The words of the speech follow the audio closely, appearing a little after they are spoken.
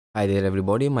Hi there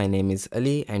everybody, my name is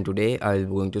Ali and today I'm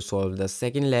going to solve the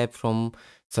second lab from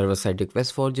server-side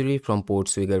request forgery from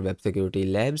Portswigger Web Security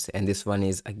Labs, and this one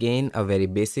is again a very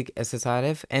basic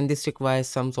SSRF and this requires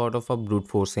some sort of a brute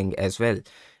forcing as well.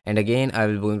 And again I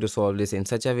will going to solve this in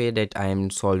such a way that I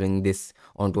am solving this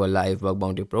onto a live bug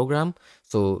bounty program.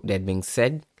 So that being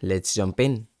said, let's jump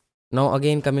in. Now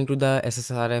again coming to the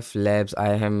SSRF labs,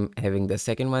 I am having the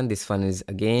second one. This one is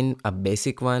again a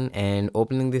basic one, and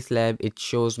opening this lab it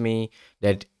shows me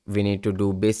that we need to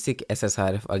do basic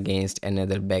SSRF against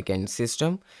another backend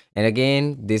system. And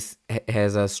again this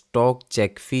has a stock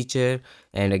check feature,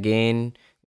 and again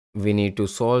we need to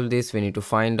solve this. We need to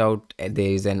find out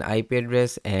there is an IP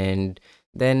address, and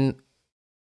then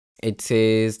it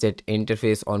says that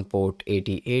interface on port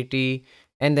 8080,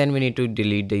 and then we need to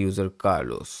delete the user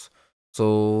Carlos.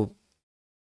 So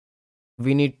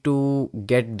we need to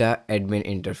get the admin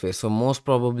interface, so most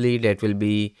probably that will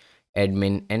be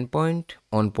admin endpoint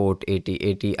on port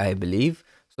 8080, I believe.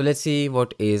 So let's see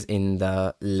what is in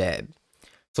the lab.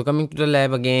 So coming to the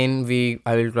lab again,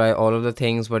 I will try all of the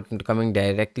things, but coming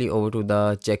directly over to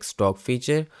the check stock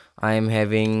feature, I am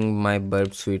having my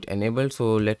burp suite enabled.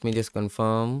 So let me just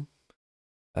confirm.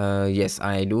 Yes,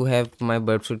 I do have my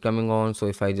burp suite coming on. So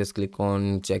if I just click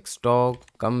on check stock,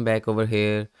 come back over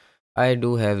here, I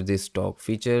do have this stock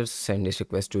features, send this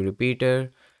request to repeater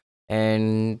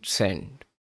and send.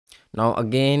 Now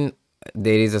again,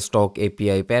 there is a stock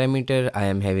API parameter. I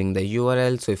am having the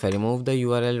URL. So if I remove the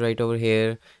URL right over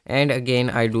here, and again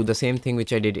I do the same thing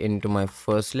which I did into my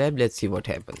first lab, let's see what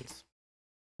happens.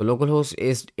 So localhost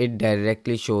is, it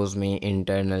directly shows me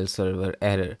internal server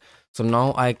error. So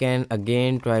now I can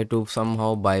again try to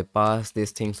somehow bypass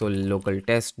this thing. So local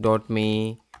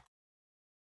test.me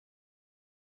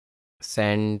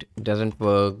send doesn't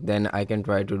work. Then I can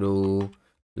try to do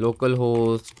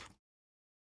localhost,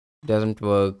 doesn't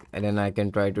work, and then I can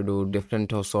try to do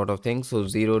different sort of things. So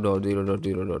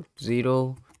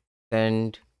 0.0.0.0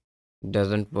 send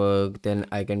doesn't work. Then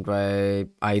I can try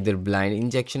either blind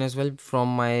injection as well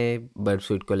from my burp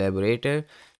suite collaborator.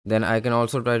 Then I can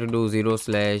also try to do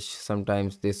 0/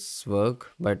 sometimes this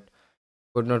work, but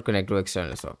could not connect to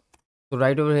external sock. So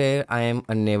right over here I am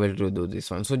unable to do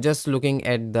this one. So just looking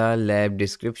at the lab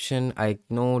description, I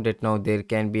know that now there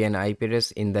can be an IP address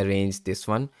in the range this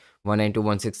one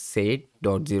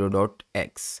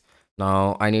 192.168.0.x.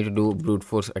 Now I need to do brute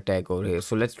force attack over here.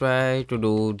 So let's try to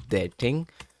do that thing.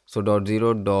 So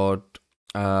 .0.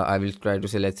 I will try to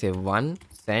say, let's say 1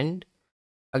 send.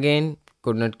 Again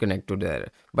could not connect to there.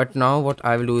 But now what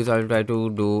I will do is I will try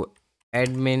to do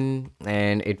admin,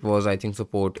 and it was I think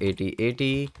support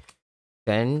 8080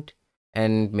 send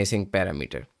and missing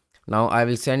parameter. Now I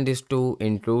will send this to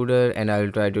intruder and I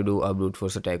will try to do a brute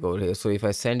force attack over here. So if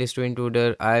I send this to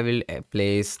intruder, I will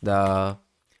place the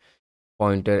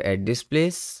pointer at this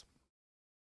place.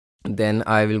 Then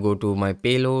I will go to my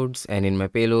payloads, and in my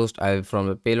payloads from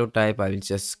the payload type I will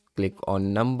just click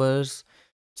on numbers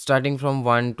starting from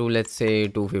 1 to let's say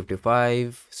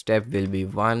 255. Step will be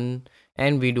 1,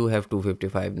 and we do have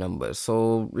 255 numbers.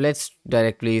 So let's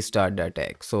directly start the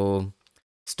attack. So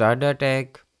start the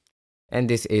attack, and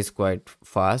this is quite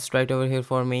fast right over here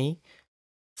for me.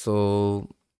 So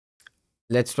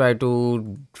let's try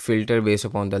to filter based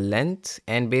upon the length,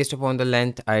 and based upon the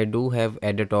length I do have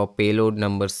at the top payload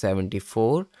number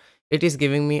 74. It is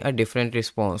giving me a different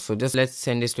response. So just let's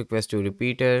send this request to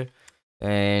repeater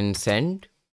and send,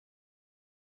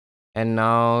 and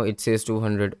now it says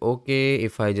 200. Okay,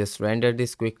 if I just render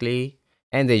this quickly,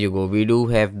 and there you go, we do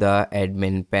have the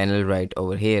admin panel right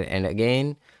over here. And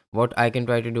again what I can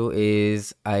try to do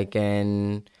is I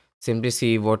can simply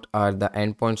see what are the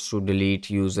endpoints to delete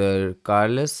user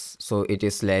Carlos. So it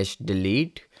is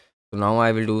 /delete. So now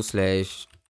I will do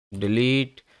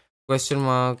 /delete question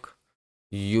mark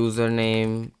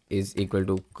username is equal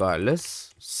to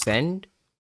Carlos, send.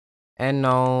 And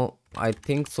now I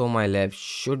think so my lab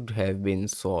should have been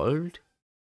solved.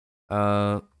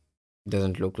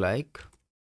 Doesn't look like.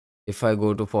 If I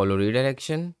go to follow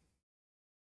redirection,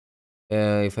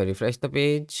 if I refresh the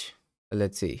page,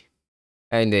 let's see,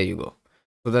 and there you go.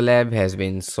 So the lab has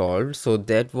been solved. So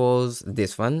that was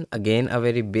this one, again a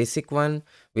very basic one.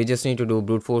 We just need to do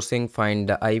brute forcing, find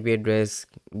the IP address,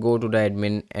 go to the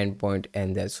admin endpoint,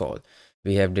 and that's all.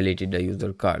 We have deleted the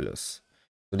user Carlos.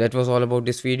 So that was all about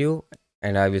this video,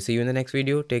 and I will see you in the next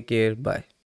video. Take care, bye.